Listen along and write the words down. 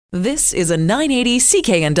This is a 980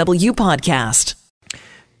 CKNW podcast.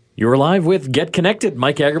 You're live with Get Connected.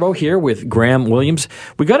 Mike Agerbo here with Graham Williams.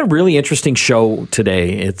 We got a really interesting show today.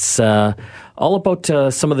 It's all about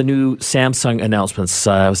some of the new Samsung announcements.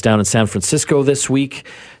 I was down in San Francisco this week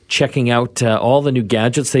checking out all the new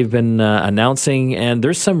gadgets they've been announcing, and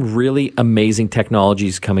there's some really amazing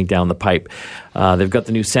technologies coming down the pipe. They've got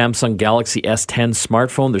the new Samsung Galaxy S10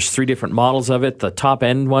 smartphone. There's 3 different models of it. The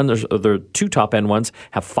top-end one, there are 2 top-end ones,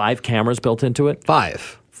 have 5 cameras built into it.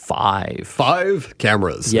 5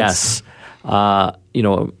 cameras. Yes.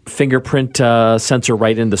 Fingerprint sensor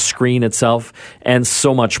right in the screen itself, and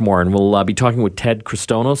so much more. And we'll be talking with Ted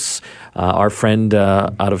Christonos, our friend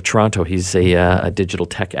out of Toronto. He's a digital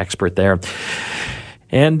tech expert there.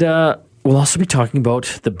 And we'll also be talking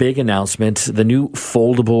about the big announcement, the new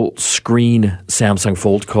foldable screen Samsung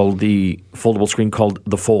Fold called the Fold.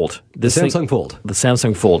 The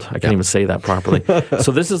Samsung Fold. I can't even say that properly.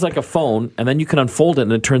 So this is like a phone, and then you can unfold it,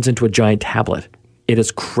 and it turns into a giant tablet. It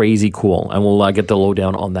is crazy cool, and we'll get the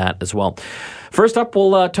lowdown on that as well. First up,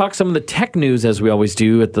 we'll talk some of the tech news, as we always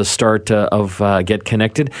do at the start of Get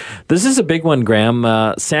Connected. This is a big one, Graham.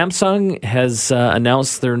 Samsung has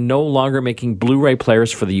announced they're no longer making Blu-ray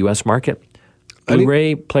players for the U.S. market.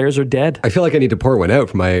 Blu-ray players are dead. I feel like I need to pour one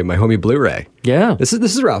out for my homie Blu-ray. Yeah. This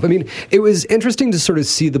is rough. I mean, it was interesting to sort of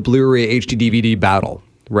see the Blu-ray HD DVD battle.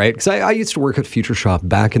 Right? Because I used to work at FutureShop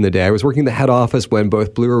back in the day. I was working the head office when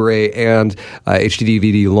both Blu-ray and HD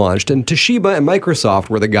DVD launched. And Toshiba and Microsoft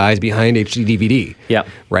were the guys behind HD DVD. Yeah.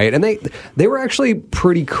 Right? And they were actually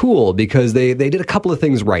pretty cool because they did a couple of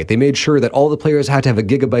things right. They made sure that all the players had to have a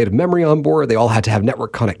gigabyte of memory on board. They all had to have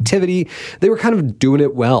network connectivity. They were kind of doing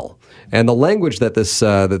it well. And the language that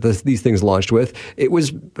these things launched with, it was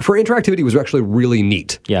for interactivity was actually really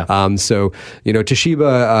neat. Yeah.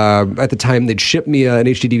 Toshiba at the time they'd ship me an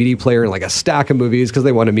HD DVD player and like a stack of movies because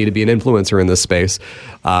they wanted me to be an influencer in this space.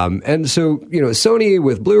 And so Sony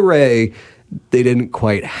with Blu-ray, they didn't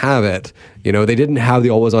quite have it. They didn't have the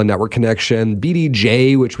always-on network connection.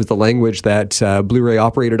 BDJ, which was the language that Blu-ray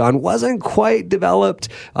operated on, wasn't quite developed.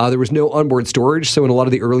 There was no onboard storage, so in a lot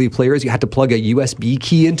of the early players, you had to plug a USB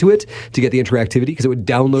key into it to get the interactivity because it would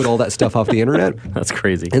download all that stuff off the internet. That's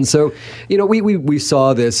crazy. And so, we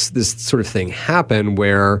saw this sort of thing happen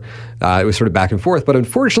where it was sort of back and forth. But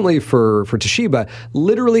unfortunately for Toshiba,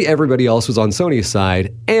 literally everybody else was on Sony's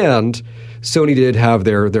side, and Sony did have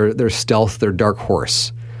their stealth, their dark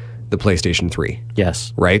horse, the PlayStation 3.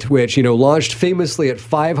 Yes. Right? Which, launched famously at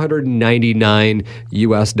 $599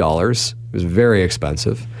 US. It was very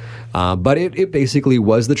expensive. But it basically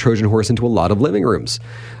was the Trojan horse into a lot of living rooms.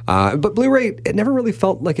 But Blu-ray, it never really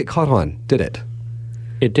felt like it caught on, did it?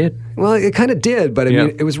 It did. Well, it kind of did, but I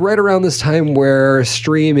mean, it was right around this time where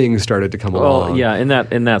streaming started to come along. Well, yeah, in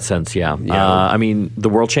that sense, yeah. The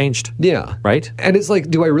world changed. Yeah. Right? And it's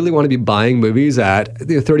like, do I really want to be buying movies at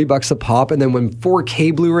 $30 a pop? And then when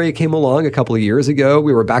 4K Blu-ray came along a couple of years ago,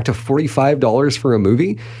 we were back to $45 for a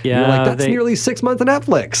movie. Yeah. And you're like, that's nearly 6 months of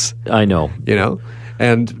Netflix. I know.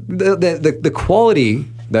 And the quality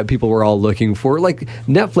that people were all looking for, like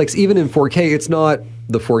Netflix, even in 4K, it's not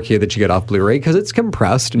the 4K that you get off Blu-ray because it's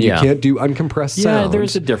compressed and you can't do uncompressed sound. Yeah,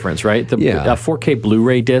 there's a difference, right? The 4K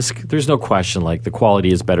Blu-ray disc, there's no question, like the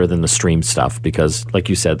quality is better than the stream stuff because, like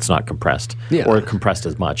you said, it's not compressed or compressed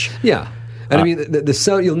as much. Yeah. And I mean, the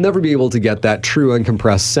sound, you'll never be able to get that true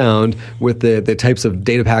uncompressed sound with the types of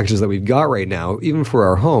data packages that we've got right now, even for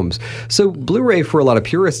our homes. So Blu-ray, for a lot of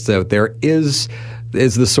purists out there, is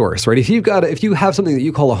the source, right? If you have something that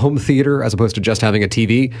you call a home theater as opposed to just having a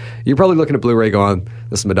TV, you're probably looking at Blu-ray going,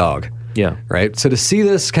 this is my dog. Yeah. Right? So to see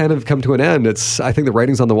this kind of come to an end, I think the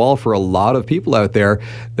writing's on the wall for a lot of people out there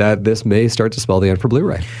that this may start to spell the end for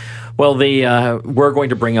Blu-ray. Well, they were going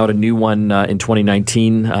to bring out a new one in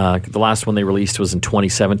 2019. The last one they released was in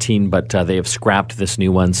 2017, but they have scrapped this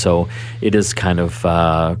new one. So it is kind of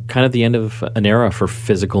the end of an era for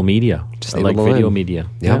physical media, just like video media.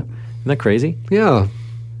 Yeah. Isn't that crazy? Yeah.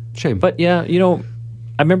 Shame. But yeah, I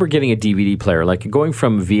remember getting a DVD player, like going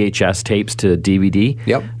from VHS tapes to DVD.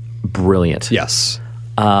 Yep. Brilliant. Yes.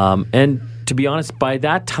 And to be honest, by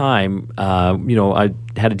that time, I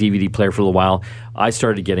had a DVD player for a little while. I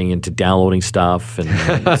started getting into downloading stuff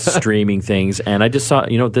and streaming things, and I just saw,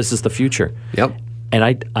 this is the future. Yep.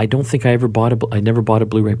 And I don't think I never bought a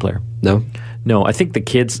Blu-ray player. No? No, I think the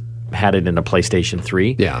kids had it in a PlayStation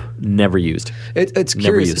 3. Yeah. Never used. It's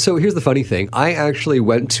curious. So here's the funny thing. I actually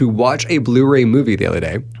went to watch a Blu-ray movie the other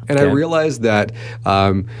day, and I realized that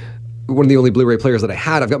one of the only Blu-ray players that I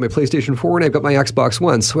had, I've got my PlayStation 4 and I've got my Xbox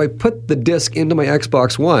One. So I put the disc into my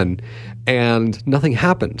Xbox One, and nothing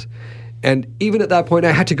happened. And even at that point,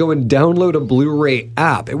 I had to go and download a Blu-ray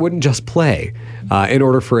app. It wouldn't just play in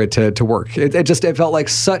order for it to work. It felt like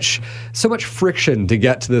so much friction to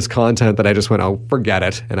get to this content that I just went, oh, forget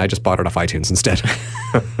it. And I just bought it off iTunes instead.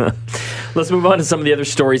 Let's move on to some of the other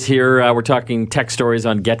stories here. We're talking tech stories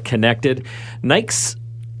on Get Connected. Nike's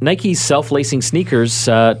self-lacing sneakers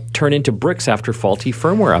turn into bricks after faulty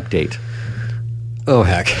firmware update. Oh,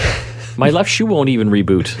 heck. My left shoe won't even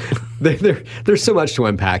reboot. There's so much to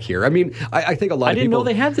unpack here. I mean, I think a lot of people... I didn't know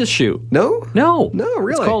they had this shoe. No? No,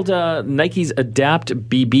 really? It's called Nike's Adapt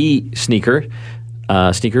BB sneakers,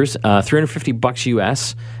 $350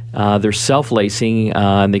 US. They're self-lacing,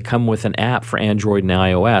 and they come with an app for Android and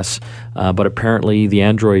iOS. But apparently the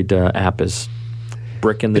Android app is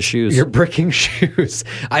bricking the shoes. You're bricking shoes.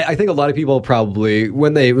 I think a lot of people probably,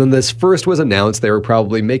 when this first was announced, they were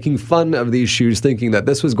probably making fun of these shoes, thinking that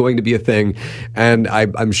this was going to be a thing, and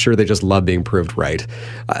I'm sure they just love being proved right.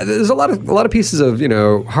 There's a lot of pieces of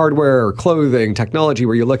hardware or clothing, technology,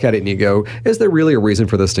 where you look at it and you go, is there really a reason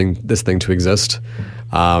for this thing to exist?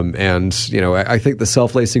 I think the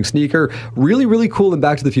self-lacing sneaker, really, really cool in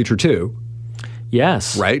Back to the Future too.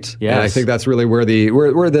 Yes. Right? Yes. And I think that's really where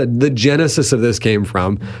the genesis of this came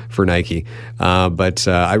from for Nike. But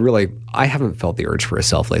I haven't felt the urge for a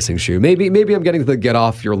self-lacing shoe. Maybe I'm getting to the get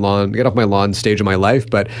off my lawn stage of my life,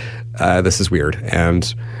 but this is weird.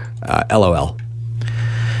 And LOL.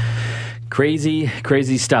 Crazy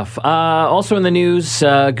stuff. Also in the news,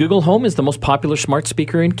 Google Home is the most popular smart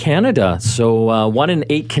speaker in Canada. So 1 in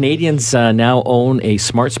 8 Canadians now own a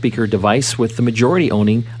smart speaker device, with the majority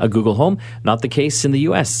owning a Google Home. Not the case in the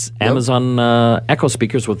U.S. Yep. Amazon Echo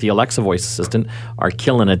speakers with the Alexa voice assistant are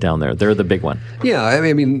killing it down there. They're the big one. Yeah,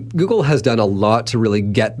 I mean, Google has done a lot to really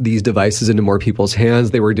get these devices into more people's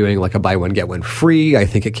hands. They were doing like a buy one, get one free. I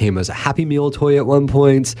think it came as a Happy Meal toy at one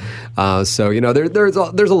point. There's a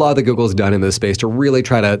lot that Google's done in this space to really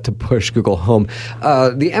try to push Google Home.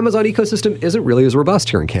 The Amazon ecosystem isn't really as robust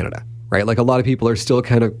here in Canada, right? Like, a lot of people are still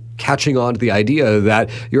kind of catching on to the idea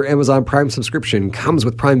that your Amazon Prime subscription comes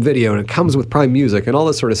with Prime Video and it comes with Prime Music and all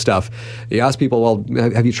this sort of stuff. You ask people, well,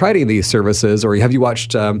 have you tried any of these services, or have you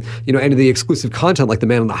watched any of the exclusive content like The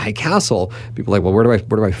Man in the High Castle? People are like, well, where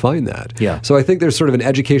do I find that? Yeah. So I think there's sort of an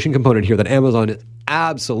education component here that Amazon is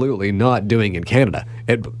absolutely not doing in Canada.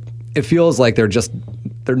 It feels like they're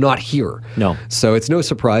not here. No. So it's no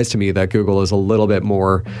surprise to me that Google is a little bit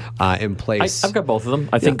more in place. I've got both of them.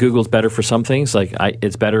 I think Google's better for some things. Like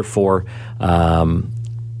it's better for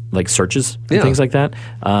like searches and things like that.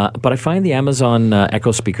 But I find the Amazon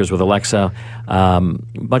Echo speakers with Alexa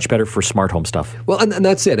much better for smart home stuff. Well, and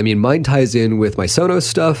that's it. I mean, mine ties in with my Sonos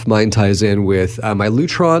stuff. Mine ties in with my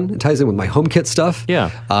Lutron. It ties in with my HomeKit stuff.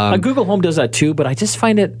 Yeah. Google Home does that too, but I just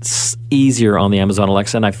find it easier on the Amazon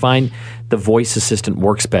Alexa, and I find the voice assistant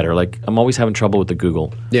works better. Like, I'm always having trouble with the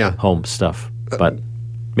Google Home stuff, but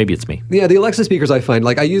maybe it's me. Yeah, the Alexa speakers, I find,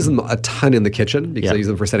 like, I use them a ton in the kitchen because I use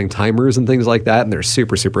them for setting timers and things like that, and they're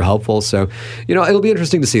super, super helpful. So, it'll be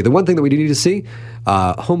interesting to see. The one thing that we do need to see,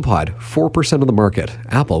 HomePod, 4% of the market.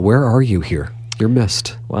 Apple, where are you here? You're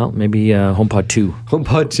missed. Well, maybe HomePod 2.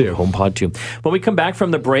 HomePod 2. When we come back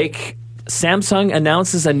from the break, Samsung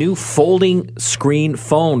announces a new folding screen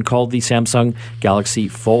phone called the Samsung Galaxy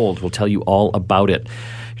Fold. We'll tell you all about it.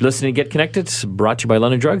 You're listening to Get Connected, brought to you by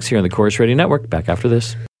London Drugs here on the Chorus Radio Network. Back after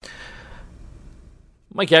this.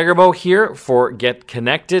 Mike Agerbo here for Get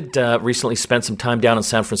Connected. Recently spent some time down in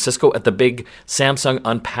San Francisco at the big Samsung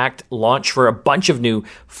Unpacked launch for a bunch of new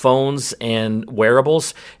phones and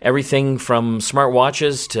wearables. Everything from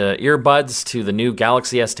smartwatches to earbuds to the new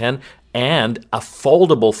Galaxy S10 and a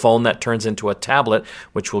foldable phone that turns into a tablet,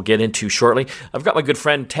 which we'll get into shortly. I've got my good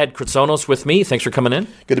friend Ted Kritsonos with me. Thanks for coming in.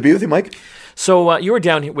 Good to be with you, Mike. So you were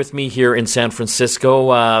down with me here in San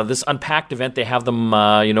Francisco. This Unpacked event, they have them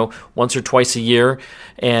once or twice a year,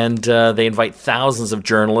 and they invite thousands of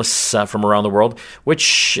journalists from around the world,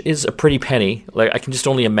 which is a pretty penny. Like, I can just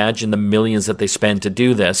only imagine the millions that they spend to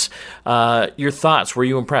do this. Your thoughts? Were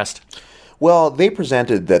you impressed? Well, they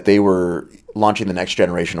presented that they were launching the next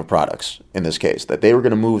generation of products, in this case, that they were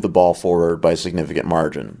going to move the ball forward by a significant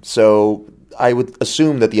margin. So I would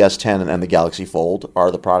assume that the S10 and the Galaxy Fold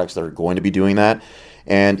are the products that are going to be doing that.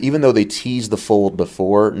 And even though they teased the Fold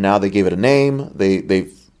before, now they gave it a name.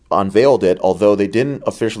 They've unveiled it, although they didn't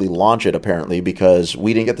officially launch it, apparently, because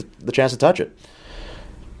we didn't get the chance to touch it.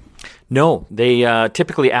 No, they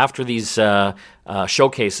typically after these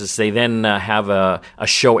showcases, they then have a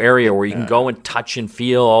show area where you can go and touch and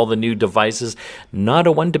feel all the new devices. Not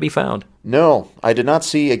a one to be found. No, I did not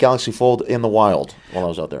see a Galaxy Fold in the wild while I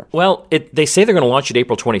was out there. Well, they say they're going to launch it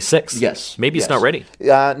April 26th. Yes. Maybe it's not ready.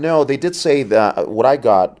 No, they did say that. What I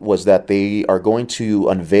got was that they are going to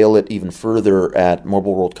unveil it even further at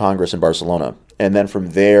Mobile World Congress in Barcelona. And then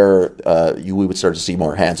from there, we would start to see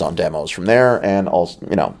more hands-on demos from there, and also,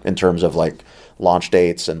 in terms of like launch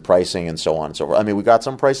dates and pricing and so on and so forth. I mean, we got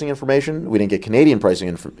some pricing information. We didn't get Canadian pricing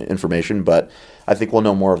information, but I think we'll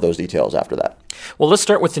know more of those details after that. Well, let's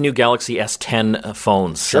start with the new Galaxy S10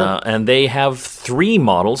 phones. Sure. And they have 3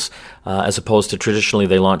 models, as opposed to traditionally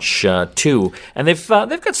they launch 2. And they've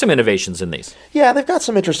got some innovations in these. Yeah, they've got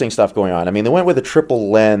some interesting stuff going on. I mean, they went with a triple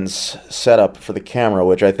lens setup for the camera,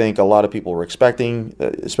 which I think a lot of people were expecting,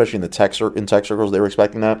 especially in tech circles. They were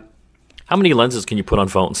expecting that. How many lenses can you put on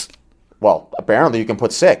phones? Well, apparently you can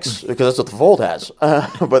put 6 because that's what the Fold has.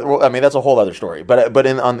 But I mean, that's a whole other story. But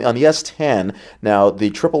on the S10 now,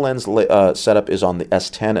 the triple lens setup is on the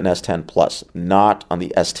S10 and S10 Plus, not on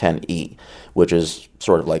the S10e, which is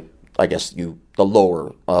sort of like, I guess, the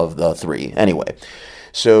lower of the 3 anyway.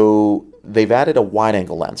 So they've added a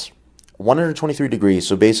wide-angle lens, 123 degrees,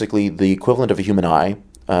 so basically the equivalent of a human eye,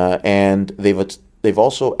 and they've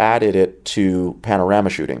also added it to panorama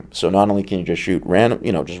shooting. So not only can you just shoot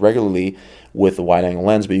just regularly with the wide-angle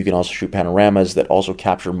lens, but you can also shoot panoramas that also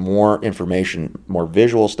capture more information, more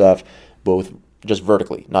visual stuff, both just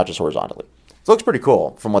vertically, not just horizontally. It looks pretty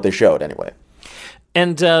cool from what they showed anyway.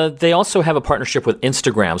 And they also have a partnership with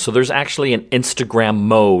Instagram. So there's actually an Instagram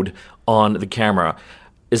mode on the camera.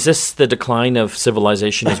 Is this the decline of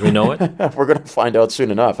civilization as we know it? We're going to find out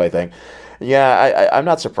soon enough, I think. Yeah, I'm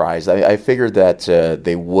not surprised. I figured that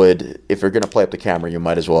they would, if you're going to play up the camera, you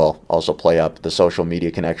might as well also play up the social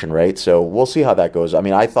media connection, right? So we'll see how that goes. I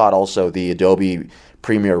mean, I thought also the Adobe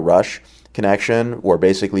Premiere Rush connection, where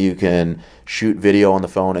basically you can shoot video on the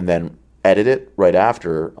phone and then edit it right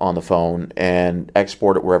after on the phone and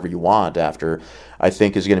export it wherever you want after, I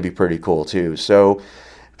think is going to be pretty cool too. So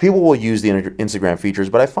people will use the Instagram features,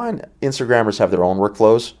 but I find Instagrammers have their own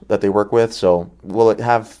workflows that they work with. So will it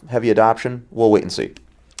have heavy adoption? We'll wait and see.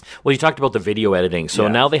 Well, you talked about the video editing. So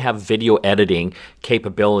now they have video editing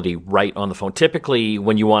capability right on the phone. Typically,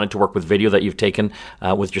 when you wanted to work with video that you've taken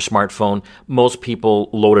with your smartphone, most people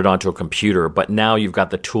load it onto a computer. But now you've got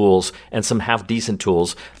the tools and some half-decent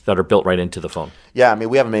tools that are built right into the phone. Yeah, I mean,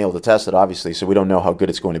 we haven't been able to test it, obviously, so we don't know how good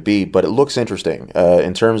it's going to be. But it looks interesting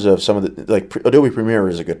in terms of some of the, like Adobe Premiere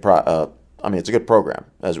is a good it's a good program,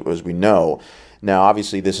 as we know. Now,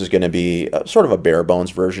 obviously, this is going to be sort of a bare bones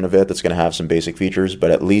version of it that's going to have some basic features, but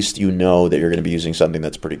at least you know that you're going to be using something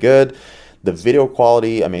that's pretty good. The video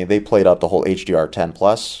quality, I mean, they played up the whole HDR10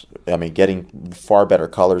 Plus. I mean, getting far better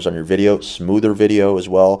colors on your video, smoother video as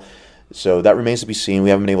well. So that remains to be seen. We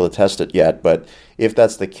haven't been able to test it yet, but if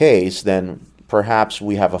that's the case, then perhaps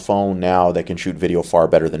we have a phone now that can shoot video far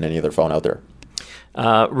better than any other phone out there.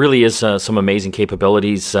 Really is some amazing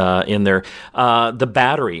capabilities in there. The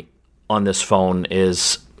battery on this phone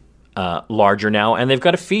is larger now, and they've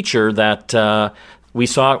got a feature that we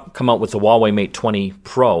saw come out with the Huawei Mate 20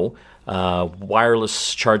 Pro,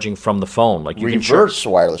 wireless charging from the phone. Like you reverse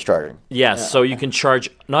wireless charging. Yes, so you can charge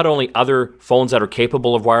not only other phones that are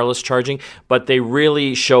capable of wireless charging, but they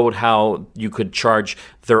really showed how you could charge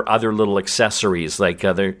their other little accessories, like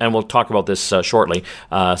and we'll talk about this shortly.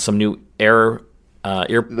 Some new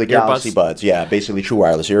the Galaxy Buds, basically true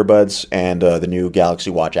wireless earbuds, and the new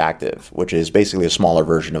Galaxy Watch Active, which is basically a smaller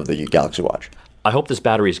version of the Galaxy Watch. I hope this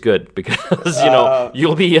battery is good because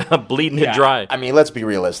you'll be bleeding it dry. I mean, let's be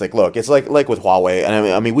realistic. Look, it's like with Huawei,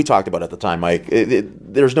 and I mean we talked about it at the time, Mike.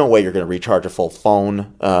 There's no way you're going to recharge a full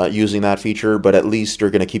phone using that feature, but at least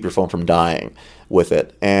you're going to keep your phone from dying with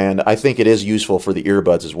it. And I think it is useful for the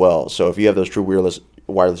earbuds as well. So if you have those true wireless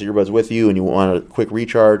earbuds with you and you want a quick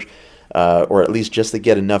recharge, or at least just to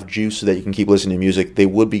get enough juice so that you can keep listening to music, they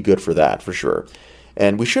would be good for that, for sure.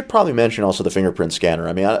 And we should probably mention also the fingerprint scanner.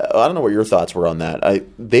 I mean, I don't know what your thoughts were on that.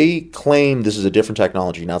 They claim this is a different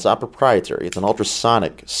technology. Now, it's not proprietary. It's an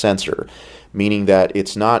ultrasonic sensor, meaning that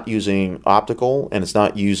it's not using optical and it's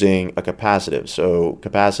not using a capacitive. So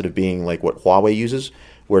capacitive being like what Huawei uses,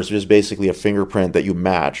 where it's just basically a fingerprint that you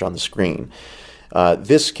match on the screen.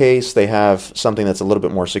 This case, they have something that's a little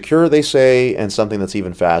bit more secure, they say, and something that's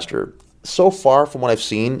even faster. So far, from what I've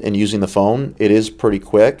seen in using the phone, it is pretty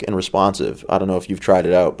quick and responsive. I don't know if you've tried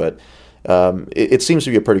it out, but it seems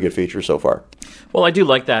to be a pretty good feature so far. Well, I do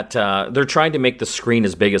like that. They're trying to make the screen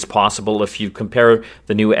as big as possible. If you compare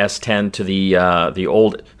the new S10 to the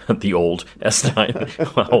old the old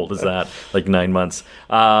S9, how old is that? Like 9 months.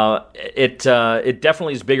 It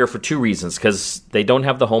definitely is bigger for two reasons. Because they don't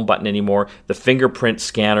have the home button anymore. The fingerprint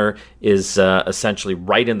scanner is essentially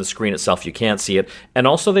right in the screen itself. You can't see it. And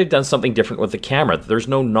also, they've done something different with the camera. There's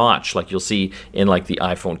no notch like you'll see in like the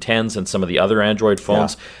iPhone 10s and some of the other Android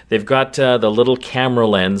phones. Yeah. They've got the little camera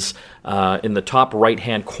lens in the top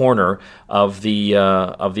right-hand corner of the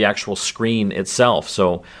actual screen itself.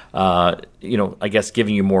 So, I guess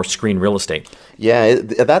giving you more screen real estate. Yeah,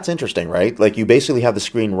 that's interesting, right? Like you basically have the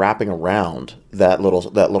screen wrapping around that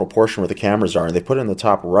little portion where the cameras are, and they put it in the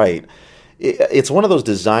top right. It's one of those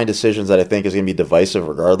design decisions that I think is going to be divisive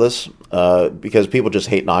regardless, because people just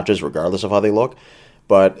hate notches regardless of how they look.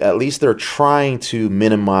 But at least they're trying to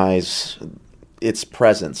minimize its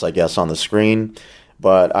presence, I guess, on the screen.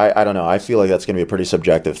 But I don't know. I feel like that's going to be a pretty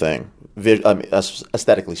subjective thing,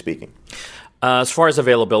 aesthetically speaking. As far as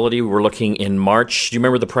availability, we're looking in March. Do you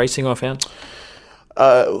remember the pricing offhand?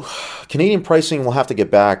 Canadian pricing, we'll have to get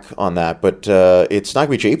back on that, but it's not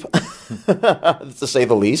going to be cheap, to say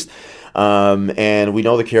the least. And we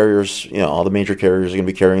know the carriers, all the major carriers are going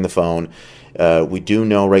to be carrying the phone. We do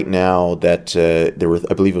know right now that there were,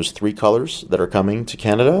 I believe it was 3 colors that are coming to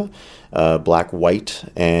Canada. Black, white,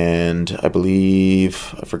 and I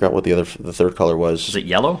forgot what the third color was. Is it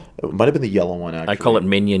yellow? It might have been the yellow one, actually. I call it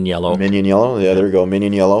minion yellow. Minion yellow, yeah, there we go,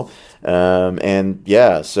 minion yellow. And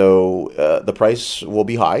yeah, so the price will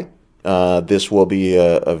be high. This will be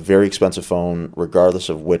a very expensive phone, regardless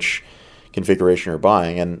of which configuration you're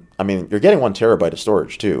buying. And I mean, you're getting 1 terabyte of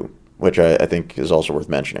storage too, which I think is also worth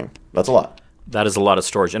mentioning. That's a lot. That is a lot of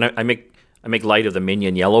storage, and I make light of the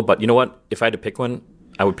minion yellow. But you know what? If I had to pick one,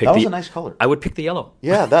 I would pick that was a nice color. I would pick the yellow.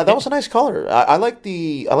 Yeah, that was a nice color. I like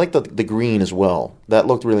the green as well. That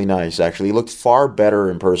looked really nice, actually. It looked far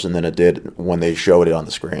better in person than it did when they showed it on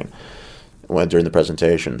the screen during the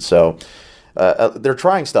presentation. So they're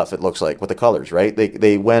trying stuff, it looks like, with the colors, right?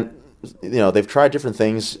 They went, they've tried different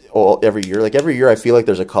things every year. Like every year I feel like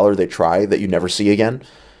there's a color they try that you never see again.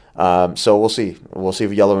 So we'll see. We'll see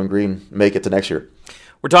if yellow and green make it to next year.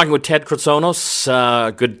 We're talking with Ted Chrzosnos,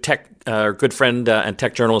 good friend and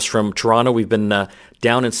tech journalist from Toronto. We've been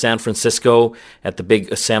down in San Francisco at the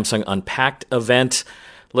big Samsung Unpacked event.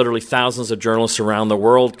 Literally thousands of journalists around the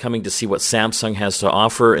world coming to see what Samsung has to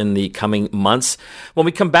offer in the coming months. When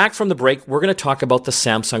we come back from the break, we're going to talk about the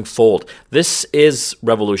Samsung Fold. This is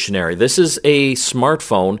revolutionary. This is a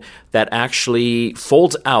smartphone that actually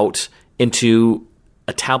folds out into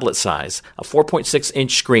a tablet size, a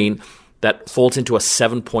 4.6-inch screen that folds into a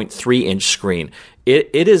 7.3-inch screen.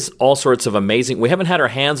 It is all sorts of amazing. We haven't had our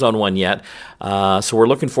hands on one yet, so we're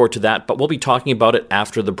looking forward to that. But we'll be talking about it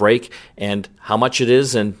after the break and how much it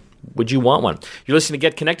is and would you want one. You're listening to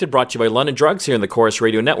Get Connected, brought to you by London Drugs here in the Chorus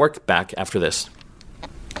Radio Network. Back after this.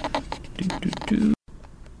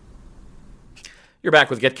 You're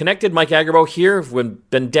back with Get Connected. Mike Agerbo here. We've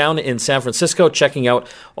been down in San Francisco checking out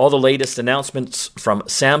all the latest announcements from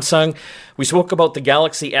Samsung. We spoke about the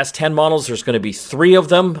Galaxy S10 models. There's going to be 3 of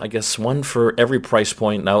them. I guess 1 for every price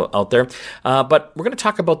point out there. But we're going to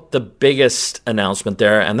talk about the biggest announcement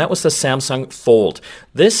there, and that was the Samsung Fold.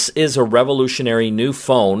 This is a revolutionary new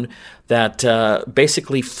phone that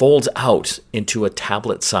basically folds out into a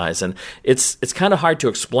tablet size. And it's kind of hard to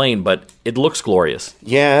explain, but it looks glorious.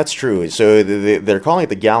 Yeah, that's true. So they're calling it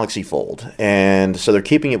the Galaxy Fold. And so they're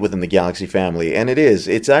keeping it within the Galaxy family. And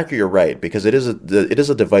it's actually, you're right, because it is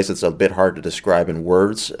a device that's a bit hard to describe in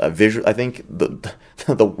words. Visual, I think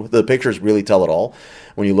the pictures really tell it all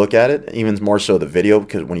when you look at it, even more so the video,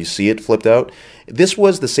 because when you see it flipped out. This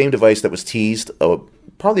was the same device that was teased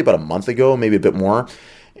probably about a month ago, maybe a bit more.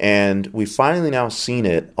 And we've finally now seen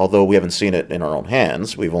it, although we haven't seen it in our own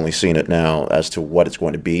hands. We've only seen it now as to what it's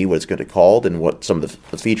going to be, what it's going to be called, and what some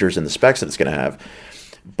of the features and the specs that it's going to have.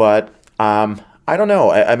 But I don't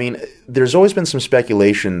know. I mean, there's always been some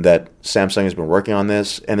speculation that Samsung has been working on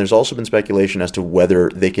this, and there's also been speculation as to whether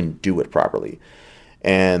they can do it properly.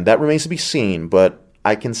 And that remains to be seen, but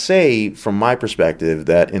I can say from my perspective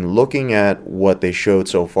that in looking at what they showed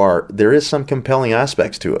so far, there is some compelling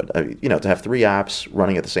aspects to it. I mean, to have 3 apps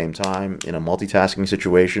running at the same time in a multitasking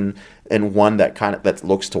situation, and one that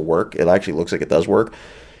looks to work. It actually looks like it does work.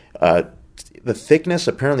 The thickness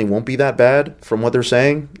apparently won't be that bad from what they're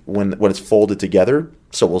saying when it's folded together.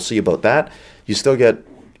 So we'll see about that. You still get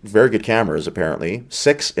very good cameras, apparently.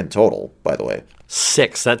 6 in total, by the way.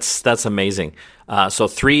 6. That's amazing. So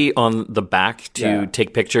 3 on the back to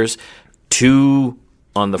take pictures, 2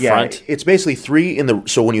 on the Yeah, front. it's basically 3 in the.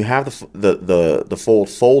 So when you have the fold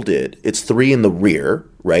folded, it's 3 in the rear,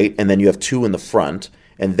 right? And then you have 2 in the front.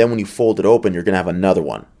 And then when you fold it open, you're going to have another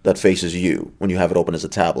one that faces you when you have it open as a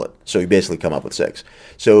tablet. So you basically come up with 6.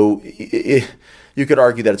 So you could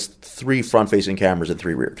argue that it's 3 front-facing cameras and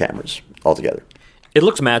 3 rear cameras altogether. It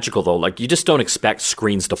looks magical, though. Like, you just don't expect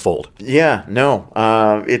screens to fold. Yeah, no.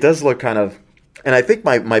 It does look kind of... And I think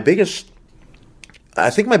my biggest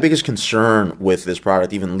concern with this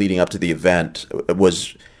product, even leading up to the event,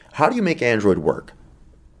 was how do you make Android work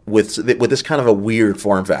with this kind of a weird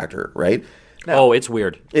form factor, right? Now, it's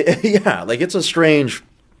weird. Yeah, like it's a strange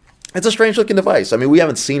looking device. I mean, we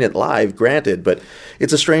haven't seen it live, granted, but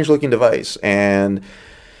it's a strange looking device, and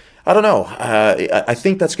I don't know. I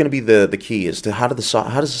think that's going to be the key is to how does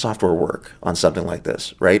the software work on something like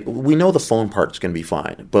this, right? We know the phone part is going to be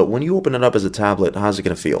fine, but when you open it up as a tablet, how's it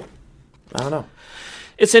going to feel? I don't know.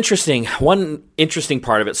 It's interesting. One interesting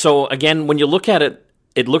part of it. So again, when you look at it,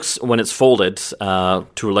 it looks, when it's folded to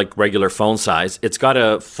like regular phone size, it's got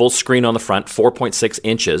a full screen on the front, 4.6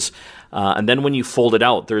 inches. And then when you fold it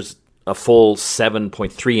out, there's a full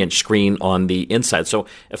 7.3-inch screen on the inside. So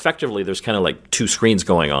effectively, there's kind of like 2 screens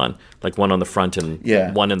going on, like one on the front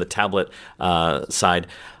and one in the tablet side.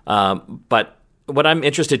 But what I'm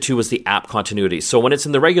interested to is the app continuity. So when it's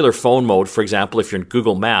in the regular phone mode, for example, if you're in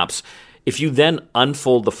Google Maps, if you then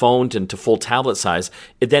unfold the phone into full tablet size,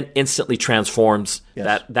 it then instantly transforms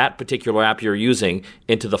that particular app you're using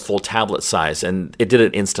into the full tablet size, and it did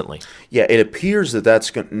it instantly. Yeah, it appears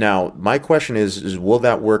that's going. Now, my question is will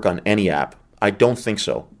that work on any app? I don't think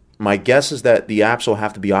so. My guess is that the apps will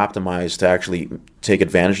have to be optimized to actually take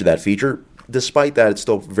advantage of that feature. Despite that, it's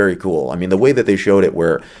still very cool. I mean, the way that they showed it,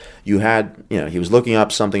 where you had, he was looking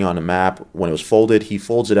up something on a map. When it was folded, he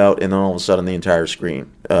folds it out, and then all of a sudden, the entire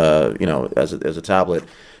screen, as a tablet,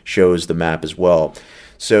 shows the map as well.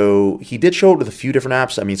 So he did show it with a few different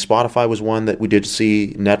apps. I mean, Spotify was one that we did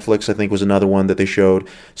see. Netflix, I think, was another one that they showed.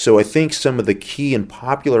 So I think some of the key and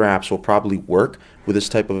popular apps will probably work with this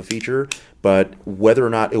type of a feature, but whether or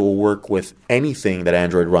not it will work with anything that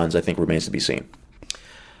Android runs, I think remains to be seen.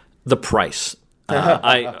 The price.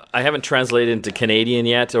 I haven't translated into Canadian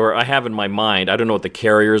yet, or I have in my mind. I don't know what the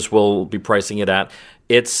carriers will be pricing it at.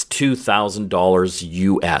 It's $2,000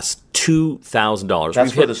 US. $2,000.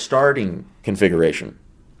 That's for the starting configuration,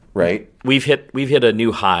 right? We've hit a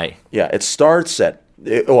new high. Yeah, it starts at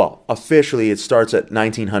officially it starts at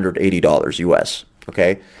 $1,980 US.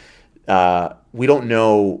 Okay, we don't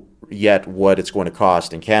know yet what it's going to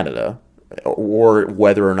cost in Canada, or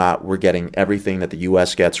whether or not we're getting everything that the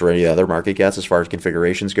U.S. gets or any other market gets as far as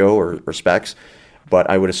configurations go or specs. But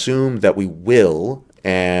I would assume that we will,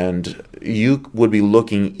 and you would be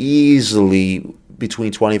looking easily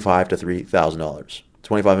between $2,500 to $3,000,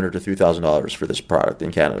 $2,500 to $3,000 for this product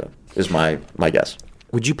in Canada is my guess.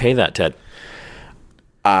 Would you pay that, Ted?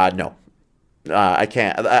 No, I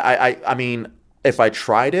can't. I mean, if I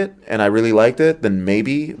tried it and I really liked it, then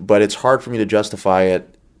maybe. But it's hard for me to justify it.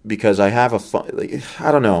 Because I have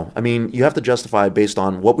I don't know. I mean, you have to justify based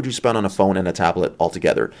on what would you spend on a phone and a tablet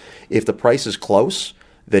altogether. If the price is close,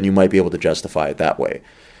 then you might be able to justify it that way.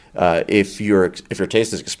 If your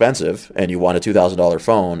taste is expensive and you want a $2,000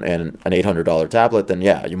 phone and an $800 tablet, then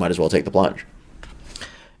yeah, you might as well take the plunge.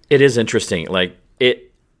 It is interesting.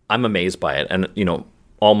 I'm amazed by it, and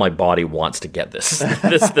all my body wants to get this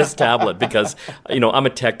tablet because I'm a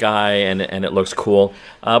tech guy and it looks cool.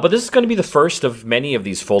 But this is going to be the first of many of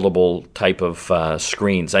these foldable type of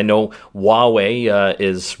screens. I know Huawei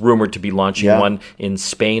is rumored to be launching one in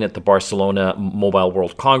Spain at the Barcelona Mobile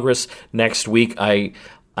World Congress next week.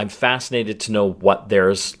 I'm fascinated to know what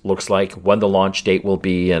theirs looks like, when the launch date will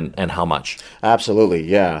be, and how much. Absolutely,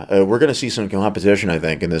 yeah. We're going to see some competition, I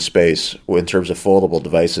think, in this space in terms of foldable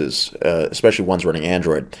devices, especially ones running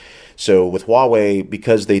Android. So with Huawei,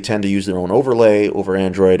 because they tend to use their own overlay over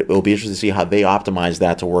Android, it'll be interesting to see how they optimize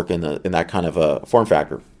that to work in that kind of a form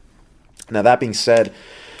factor. Now, that being said,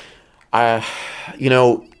 it's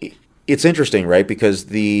interesting, right? Because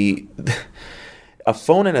a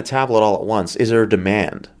phone and a tablet all at once, is there a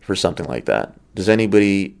demand for something like that? Does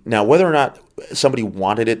anybody... Now, whether or not somebody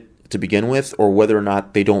wanted it to begin with, or whether or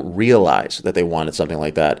not they don't realize that they wanted something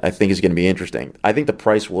like that, I think is going to be interesting. I think the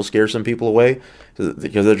price will scare some people away,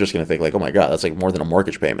 because they're just going to think like, oh my God, that's like more than a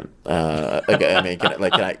mortgage payment.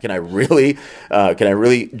 Can I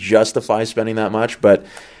really justify spending that much? But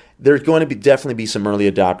there's going to be definitely be some early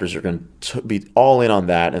adopters who are going to be all in on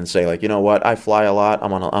that and say, like, you know what, I fly a lot,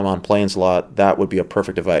 I'm on planes a lot, that would be a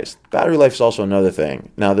perfect device. Battery life is also another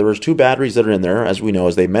thing. Now, there was 2 batteries that are in there, as we know,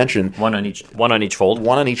 as they mentioned. One on each fold.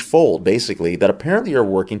 One on each fold, basically, that apparently are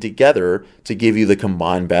working together to give you the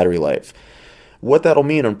combined battery life. What that'll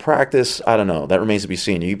mean in practice, I don't know. That remains to be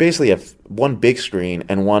seen. You basically have one big screen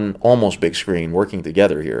and one almost big screen working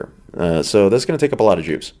together here. So that's going to take up a lot of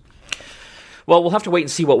juice. Well, we'll have to wait and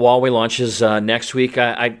see what Huawei launches next week.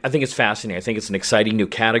 I think it's fascinating. I think it's an exciting new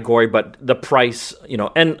category, but the price,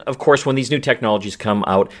 and of course, when these new technologies come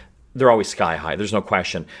out, they're always sky high. There's no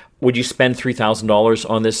question. Would you spend $3,000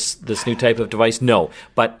 on this new type of device? No.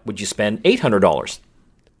 But would you spend $800?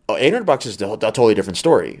 Oh, $800 is a totally different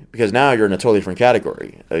story, because now you're in a totally different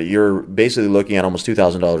category. You're basically looking at almost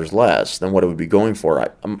 $2,000 less than what it would be going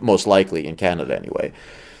for, most likely in Canada anyway.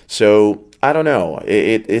 So I don't know.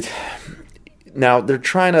 Now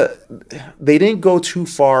they didn't go too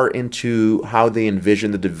far into how they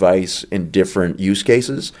envision the device in different use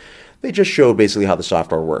cases. They just showed basically how the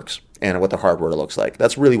software works and what the hardware looks like.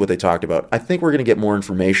 That's really what they talked about. I think we're going to get more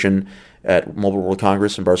information at Mobile World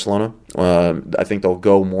Congress in Barcelona. I think they'll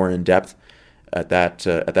go more in depth at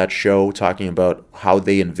that show, talking about how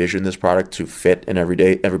they envision this product to fit in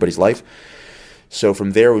everybody's life. So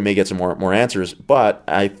from there, we may get some more answers. But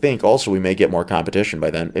I think also we may get more competition by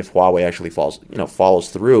then if Huawei actually follows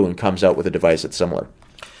through and comes out with a device that's similar.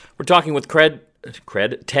 We're talking with Ted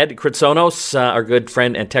Chritsonos, our good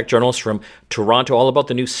friend and tech journalist from Toronto, all about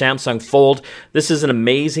the new Samsung Fold. This is an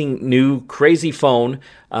amazing new crazy phone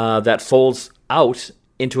that folds out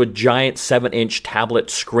into a giant 7-inch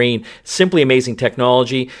tablet screen. Simply amazing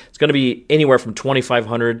technology. It's going to be anywhere from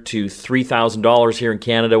 $2,500 to $3,000 here in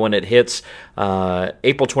Canada when it hits.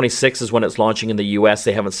 April 26th is when it's launching in the US.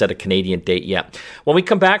 They haven't set a Canadian date yet. When we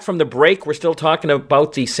come back from the break, we're still talking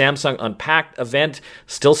about the Samsung Unpacked event.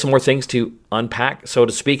 Still some more things to unpack, so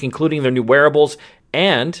to speak, including their new wearables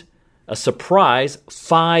and a surprise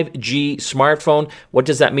 5G smartphone. What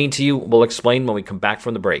does that mean to you? We'll explain when we come back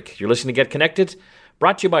from the break. You're listening to Get Connected,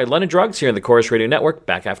 brought to you by London Drugs here in the Chorus Radio Network.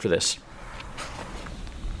 Back after this.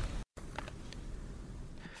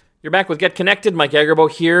 You're back with Get Connected. Mike Agerbo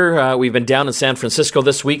here. We've been down in San Francisco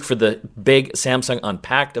this week for the big Samsung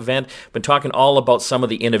Unpacked event. Been talking all about some of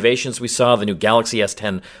the innovations we saw, the new Galaxy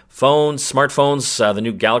S10 phones, smartphones, the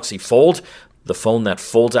new Galaxy Fold, the phone that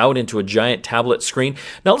folds out into a giant tablet screen.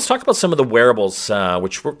 Now let's talk about some of the wearables,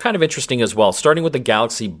 which were kind of interesting as well, starting with the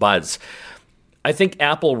Galaxy Buds. I think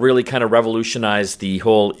Apple really kind of revolutionized the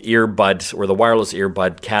whole earbud or the wireless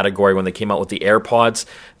earbud category when they came out with the AirPods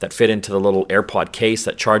that fit into the little AirPod case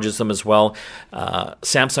that charges them as well.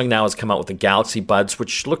 Samsung now has come out with the Galaxy Buds,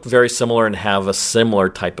 which look very similar and have a similar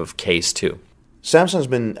type of case too. Samsung's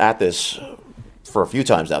been at this for a few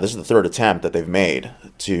times now. This is the third attempt that they've made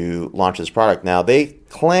to launch this product. Now, they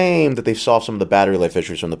claim that they've solved some of the battery life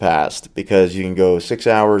issues from the past, because you can go 6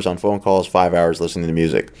 hours on phone calls, 5 hours listening to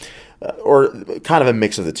music. Or kind of a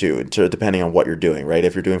mix of the two, depending on what you're doing, right?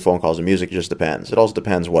 If you're doing phone calls and music, it just depends. It also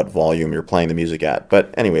depends what volume you're playing the music at.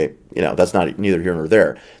 But anyway, that's neither here nor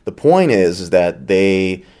there. The point is that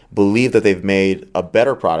they believe that they've made a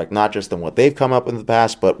better product, not just than what they've come up with in the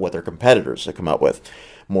past, but what their competitors have come up with.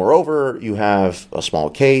 Moreover, you have a small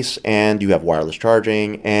case, and you have wireless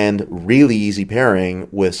charging, and really easy pairing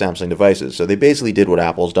with Samsung devices. So they basically did what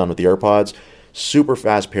Apple's done with the AirPods. Super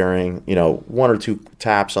fast pairing, 1 or 2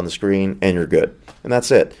 taps on the screen and you're good. And that's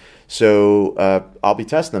it. So I'll be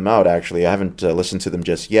testing them out, actually. I haven't listened to them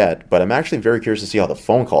just yet, but I'm actually very curious to see how the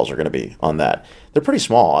phone calls are going to be on that. They're pretty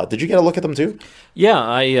small. Did you get a look at them too? Yeah,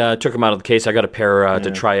 I took them out of the case. I got a pair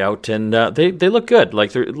to try out, and they look good.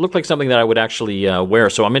 Like they look like something that I would actually wear.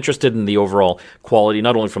 So I'm interested in the overall quality,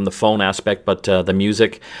 not only from the phone aspect, but the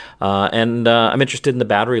music, and I'm interested in the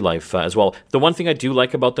battery life as well. The one thing I do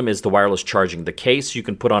like about them is the wireless charging. The case you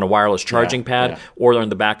can put on a wireless charging pad, or on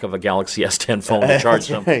the back of a Galaxy S10 phone to charge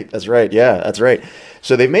them. Right. That's right. Yeah, that's right.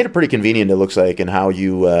 So they've made it pretty convenient, it looks like, in how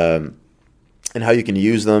you can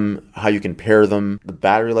use them, how you can pair them. The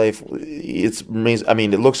battery life, it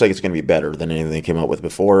looks like it's going to be better than anything they came out with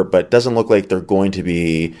before, but it doesn't look like they're going to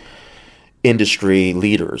be industry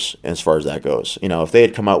leaders as far as that goes. If they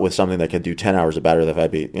had come out with something that could do 10 hours of battery life,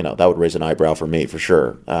 that would raise an eyebrow for me for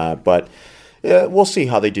sure. But yeah, we'll see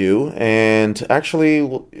how they do. And actually,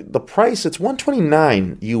 the price, it's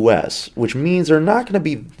 $129 US, which means they're not going to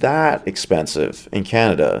be that expensive in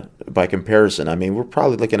Canada by comparison. I mean, we're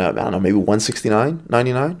probably looking at, maybe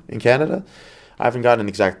 $169.99 in Canada. I haven't gotten an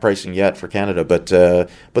exact pricing yet for Canada, but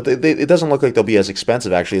it doesn't look like they'll be as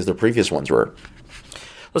expensive, actually, as their previous ones were.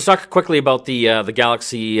 Let's talk quickly about the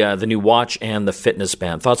Galaxy, the new watch, and the fitness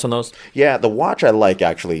band. Thoughts on those? Yeah, the watch I like,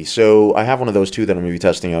 actually. So I have one of those too that I'm going to be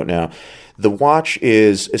testing out now. The watch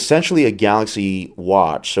is essentially a Galaxy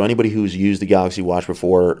watch. So anybody who's used the Galaxy watch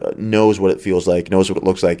before knows what it feels like, knows what it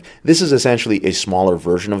looks like. This is essentially a smaller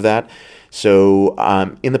version of that. So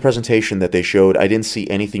in the presentation that they showed, I didn't see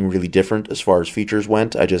anything really different as far as features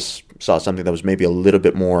went. I just saw something that was maybe a little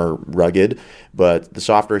bit more rugged, but the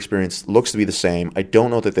software experience looks to be the same. I don't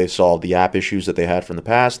know that they solved the app issues that they had from the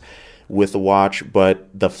past with the watch, but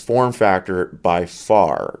the form factor by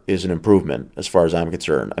far is an improvement as far as I'm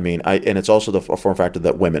concerned. I mean, and it's also the form factor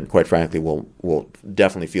that women, quite frankly, will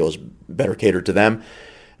definitely feel is better catered to them.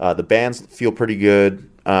 The bands feel pretty good,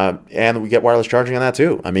 and we get wireless charging on that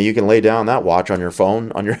too. I mean, you can lay down that watch on your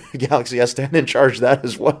phone, on your Galaxy S10, and charge that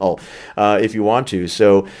as well if you want to.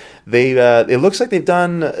 So it looks like they've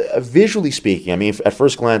done, visually speaking, I mean, at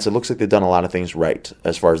first glance, it looks like they've done a lot of things right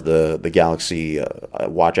as far as the Galaxy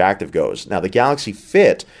Watch Active goes. Now, the Galaxy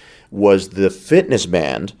Fit was the fitness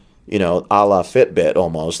band, a la Fitbit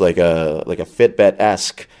almost, like a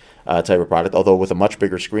Fitbit-esque type of product, although with a much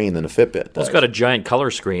bigger screen than a Fitbit does. It's got a giant color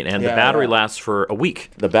screen, and the battery lasts for a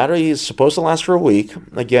week. The battery is supposed to last for a week.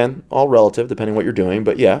 Again, all relative, depending on what you're doing.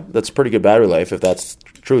 But yeah, that's pretty good battery life if that's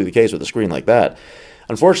truly the case with a screen like that.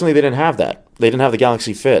 Unfortunately, they didn't have that. They didn't have the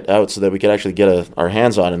Galaxy Fit out so that we could actually get our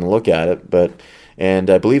hands on it and look at it. And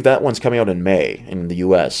I believe that one's coming out in May in the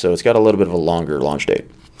U.S., so it's got a little bit of a longer launch date.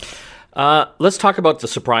 Let's talk about the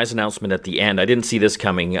surprise announcement at the end. I didn't see this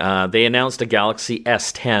coming. They announced a Galaxy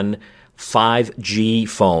S10 5G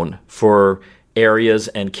phone for areas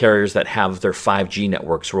and carriers that have their 5G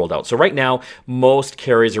networks rolled out. So right now, most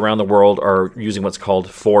carriers around the world are using what's called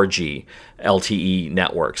 4G LTE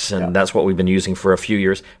networks, and that's what we've been using for a few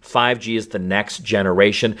years. 5G is the next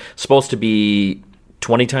generation, supposed to be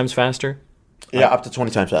 20 times faster? Yeah, up to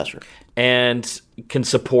 20 times faster. And can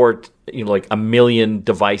support like 1 million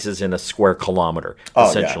devices in a square kilometer,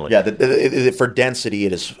 essentially. Yeah. For density,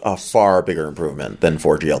 it is a far bigger improvement than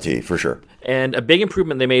 4G LTE, for sure. And a big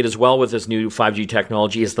improvement they made as well with this new 5G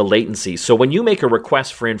technology is the latency. So when you make a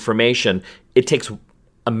request for information, it takes 1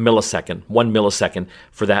 millisecond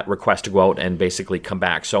for that request to go out and basically come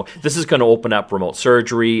back. So this is going to open up remote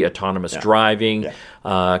surgery, autonomous driving,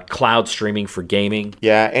 cloud streaming for gaming.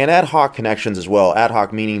 Yeah, and ad hoc connections as well. Ad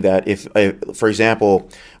hoc meaning that if, for example,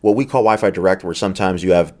 what we call Wi-Fi Direct, where sometimes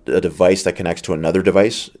you have a device that connects to another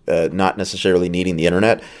device, not necessarily needing the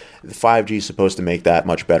internet. The 5G is supposed to make that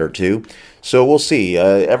much better too. So we'll see.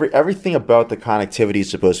 Everything about the connectivity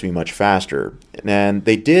is supposed to be much faster. And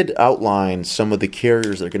they did outline some of the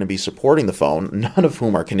carriers that are going to be supporting the phone, none of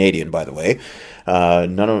whom are Canadian, by the way.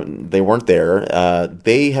 They weren't there.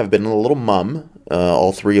 They have been a little mum.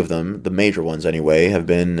 All three of them, the major ones anyway, have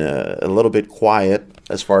been a little bit quiet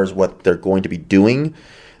as far as what they're going to be doing.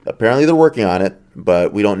 Apparently they're working on it,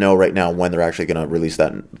 but we don't know right now when they're actually going to release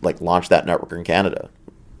that, launch that network in Canada.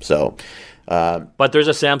 So, but there's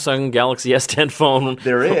a Samsung Galaxy S10 phone.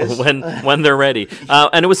 There is when they're ready.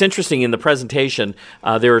 And it was interesting in the presentation.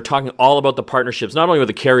 They were talking all about the partnerships, not only with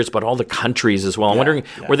the carriers but all the countries as well. I'm wondering,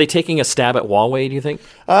 were they taking a stab at Huawei? Do you think?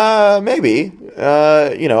 Maybe.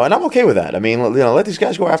 And I'm okay with that. I mean, let these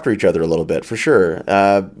guys go after each other a little bit for sure.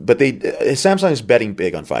 But Samsung is betting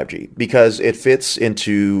big on 5G because it fits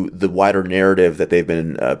into the wider narrative that they've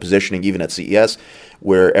been positioning even at CES,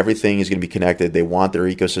 where everything is going to be connected. They want their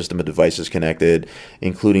ecosystem of devices connected,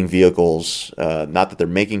 including vehicles. Not that they're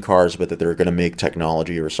making cars, but that they're going to make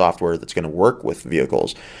technology or software that's going to work with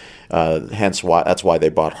vehicles. That's why they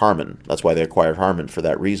bought Harman. That's why they acquired Harman for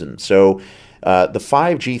that reason. So the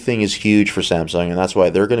 5G thing is huge for Samsung, and that's why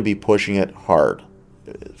they're going to be pushing it hard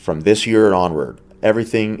from this year onward.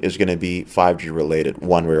 Everything is going to be 5G related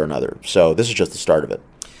one way or another. So this is just the start of it.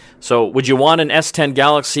 So would you want an S10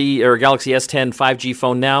 Galaxy or a Galaxy S10 5G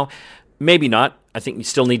phone now? Maybe not. I think you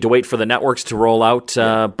still need to wait for the networks to roll out.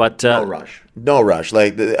 But no rush. No rush.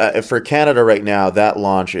 For Canada right now, that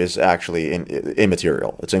launch is actually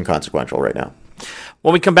immaterial. It's inconsequential right now.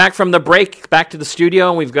 When we come back from the break, back to the studio,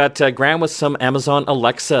 and we've got Graham with some Amazon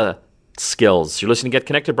Alexa skills. You're listening to Get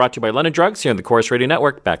Connected, brought to you by London Drugs here on the Chorus Radio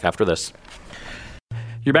Network. Back after this.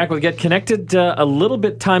 You're back with Get Connected. A little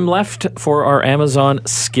bit time left for our Amazon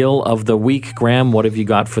Skill of the Week. Graham, what have you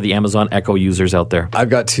got for the Amazon Echo users out there?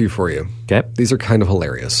 I've got two for you. Okay. These are kind of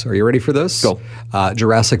hilarious. Are you ready for this? Go.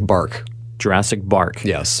 Jurassic Bark. Jurassic Bark.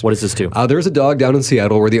 Yes. What does this do? There's a dog down in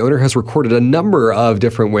Seattle where the owner has recorded a number of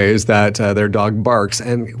different ways that their dog barks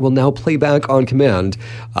and will now play back on command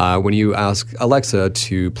when you ask Alexa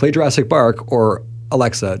to play Jurassic Bark or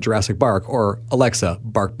Alexa, Jurassic Bark, or Alexa,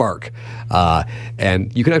 bark, bark.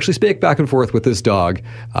 And you can actually speak back and forth with this dog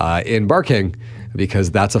in barking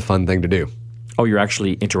because that's a fun thing to do. Oh, you're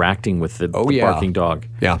actually interacting with the barking dog.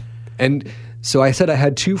 Yeah. And so I said I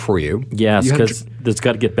had 2 for you. Yes, because it's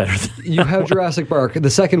got to get better. You have Jurassic Bark. The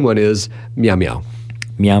second one is Meow Meow.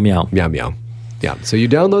 Meow Meow. Meow Meow. Yeah. So you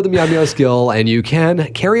download the Meow Meow skill and you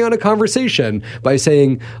can carry on a conversation by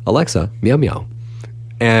saying, Alexa, Meow Meow.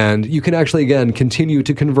 And you can actually, again, continue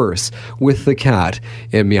to converse with the cat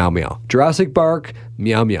in Meow Meow. Jurassic Bark,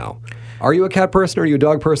 Meow Meow. Are you a cat person? Are you a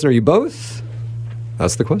dog person? Are you both?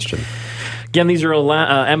 That's the question. Again, these are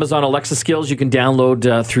Amazon Alexa skills you can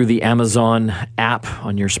download through the Amazon app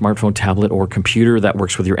on your smartphone, tablet, or computer. That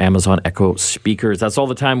works with your Amazon Echo speakers. That's all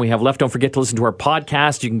the time we have left. Don't forget to listen to our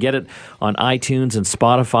podcast. You can get it on iTunes and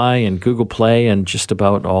Spotify and Google Play and just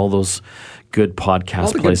about all those good podcast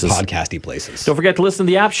all the places. Good podcasty places. Don't forget to listen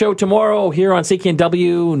to the app show tomorrow here on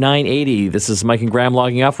CKNW 980. This is Mike and Graham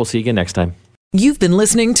logging off. We'll see you again next time. You've been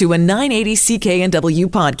listening to a 980 CKNW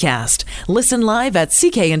podcast. Listen live at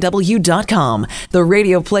cknw.com, the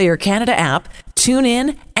Radio Player Canada app, tune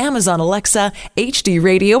in, Amazon Alexa, HD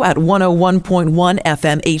Radio at 101.1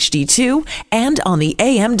 FM HD2, and on the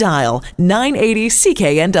AM dial, 980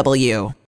 CKNW.